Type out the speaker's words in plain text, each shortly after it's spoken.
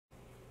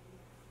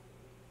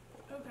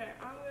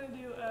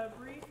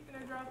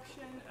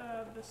introduction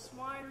of the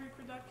swine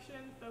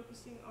reproduction,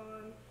 focusing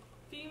on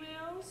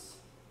females.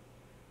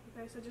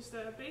 Okay, so just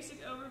a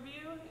basic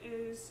overview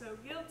is, so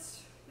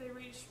gilts, they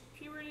reach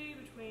puberty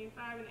between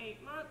 5 and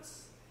 8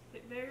 months.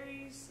 It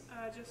varies.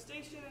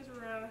 Gestation is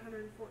around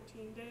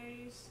 114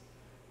 days.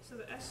 So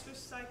the estrus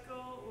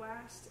cycle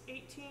lasts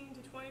 18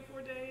 to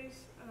 24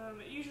 days.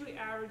 It usually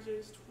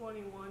averages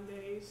 21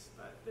 days,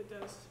 but it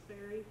does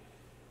vary.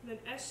 Then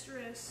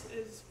estrus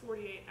is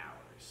 48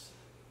 hours.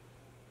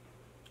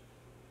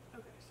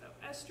 Okay, so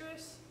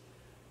estrus,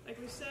 like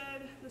we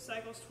said, the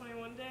cycle's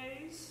 21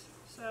 days.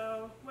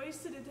 So ways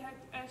to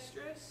detect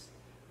estrus.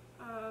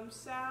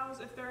 Sows,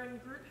 if they're in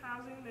group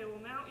housing, they will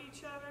mount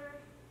each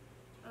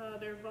other.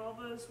 Their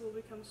vulvas will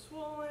become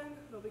swollen,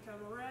 they'll become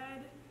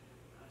red.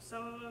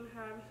 Some of them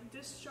have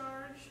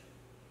discharge.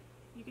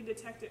 You can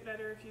detect it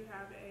better if you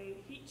have a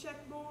heat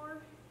check bore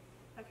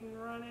that can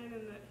run in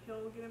and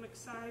he'll get them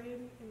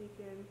excited, and you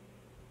can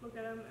look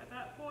at them at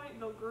that point.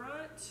 They'll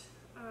grunt,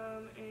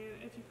 and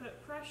if you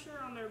put pressure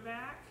on their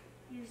back,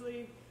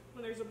 usually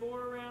when there's a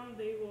bore around,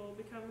 they will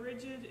become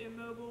rigid,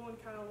 immobile,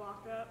 and kind of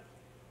lock up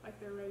like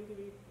they're ready to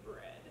be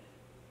bred.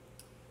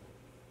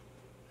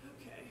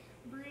 Okay,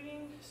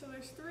 breeding. So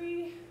there's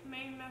 3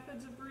 main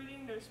methods of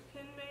breeding. There's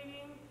pin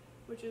mating,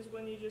 which is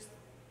when you just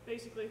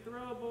basically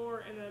throw a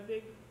boar in a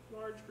big,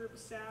 large group of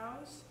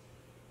sows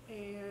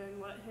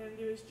and let him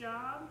do his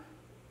job.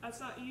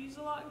 That's not used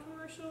a lot in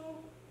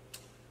commercial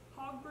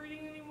hog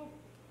breeding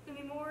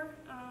anymore,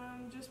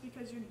 just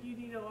because you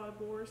need a lot of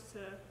boars to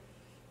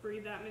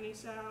breed that many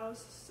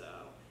sows. So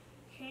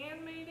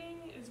hand mating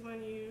is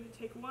when you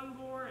take one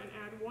boar and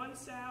add one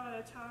sow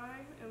at a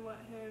time and let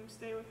him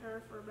stay with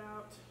her for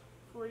about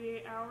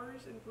 48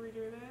 hours and breed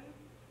her then.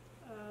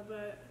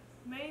 But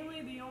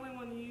mainly the only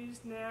one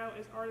used now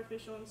is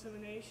artificial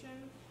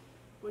insemination,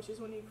 which is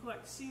when you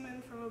collect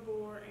semen from a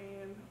boar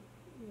and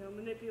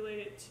manipulate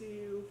it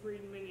to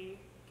breed many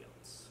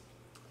gilts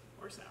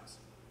or sows.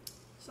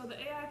 So the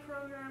AI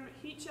program,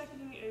 heat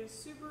checking is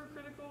super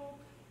critical.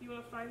 You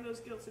want to find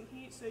those gilts in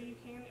heat so you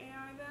can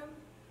AI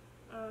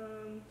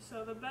them.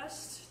 So the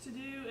best to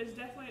do is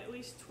definitely at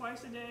least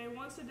twice a day.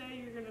 Once a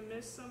day you're going to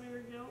miss some of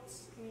your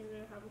gilts and you're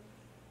going to have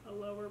a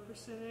lower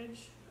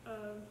percentage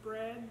of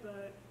bred,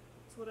 but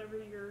it's whatever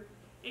you're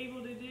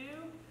able to do.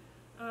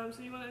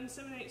 So you want to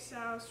inseminate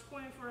sows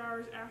 24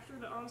 hours after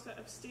the onset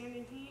of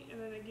standing heat,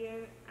 and then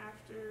again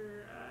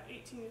after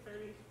 18 to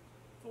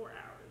 34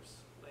 hours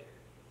later.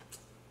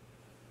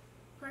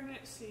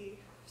 Pregnancy.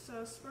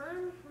 So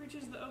sperm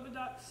reaches the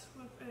oviducts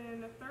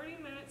within 30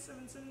 minutes of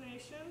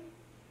insemination.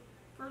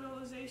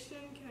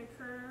 Fertilization can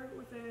occur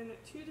within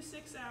 2 to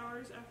 6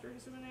 hours after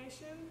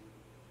insemination.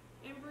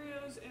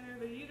 Embryos enter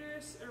the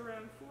uterus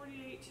around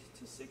 48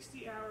 to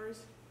 60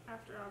 hours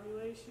after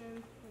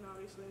ovulation and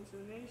obviously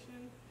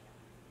insemination.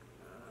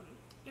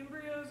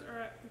 Embryos are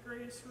at the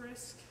greatest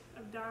risk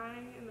of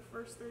dying in the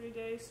first 30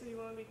 days, so you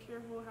want to be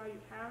careful how you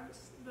have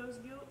those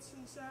gilts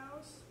and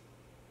sows.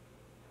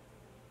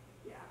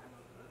 Yeah, I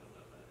don't know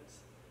what that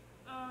is.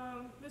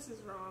 This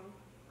is wrong.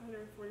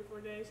 144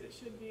 days. It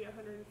should be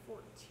 114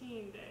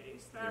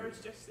 days. The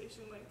average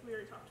gestation length, we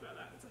already talked about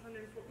that. It's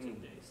 114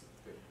 days.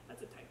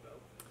 That's a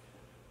typo.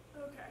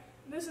 Okay,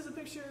 this is a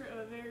picture of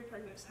a very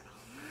pregnant sow.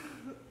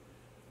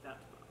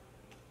 That's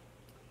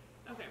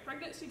okay,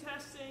 pregnancy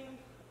testing.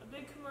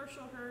 Big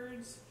commercial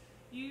herds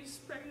use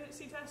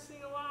pregnancy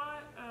testing a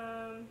lot,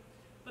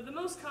 but the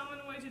most common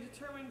way to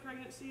determine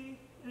pregnancy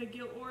in a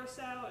gilt or a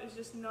sow is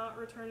just not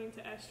returning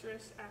to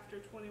estrus after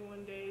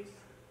 21 days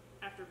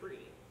after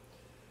breeding.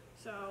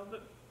 So,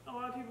 but a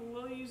lot of people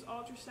will use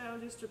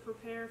ultrasound just to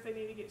prepare if they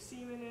need to get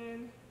semen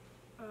in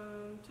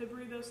to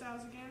breed those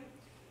sows again.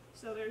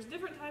 So there's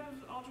different types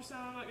of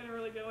ultrasound. I'm not going to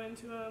really go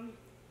into them.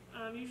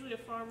 Usually a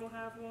farm will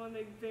have one.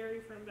 They vary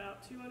from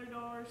about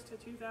 $200 to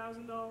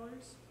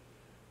 $2,000.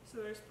 So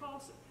there's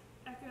pulse,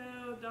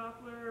 echo,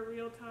 Doppler,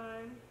 real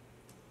time,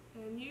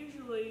 and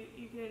usually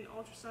you can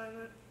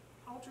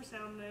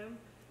ultrasound them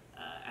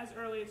as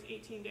early as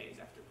 18 days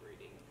after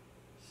breeding.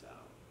 So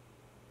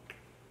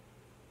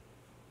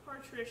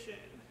partition.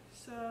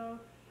 So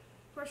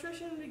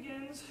partition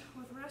begins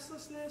with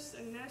restlessness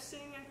and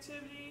nesting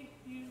activity.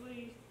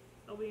 Usually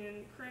they'll be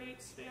in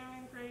crates,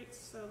 family crates,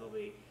 so they'll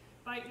be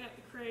biting at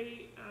the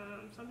crate.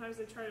 Sometimes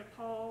they try to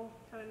paw,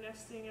 kind of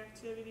nesting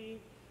activity.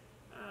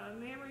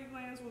 Mammary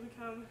glands will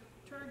become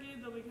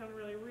turgid, they'll become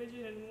really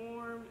rigid and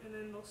warm, and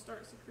then they'll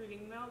start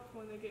secreting milk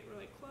when they get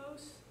really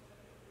close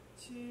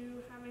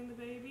to having the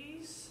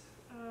babies.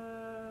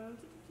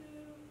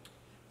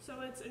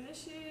 So it's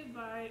initiated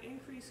by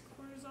increased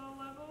cortisol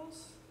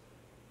levels.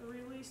 The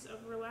release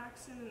of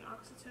relaxin and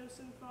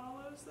oxytocin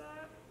follows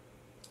that,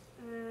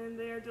 and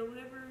they are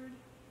delivered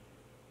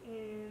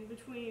in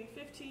between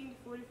 15 to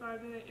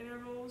 45 minute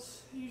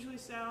intervals. Usually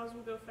sows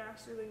will go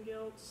faster than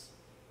gilts,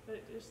 but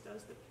it just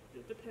does,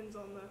 it depends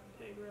on the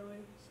pig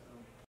really. So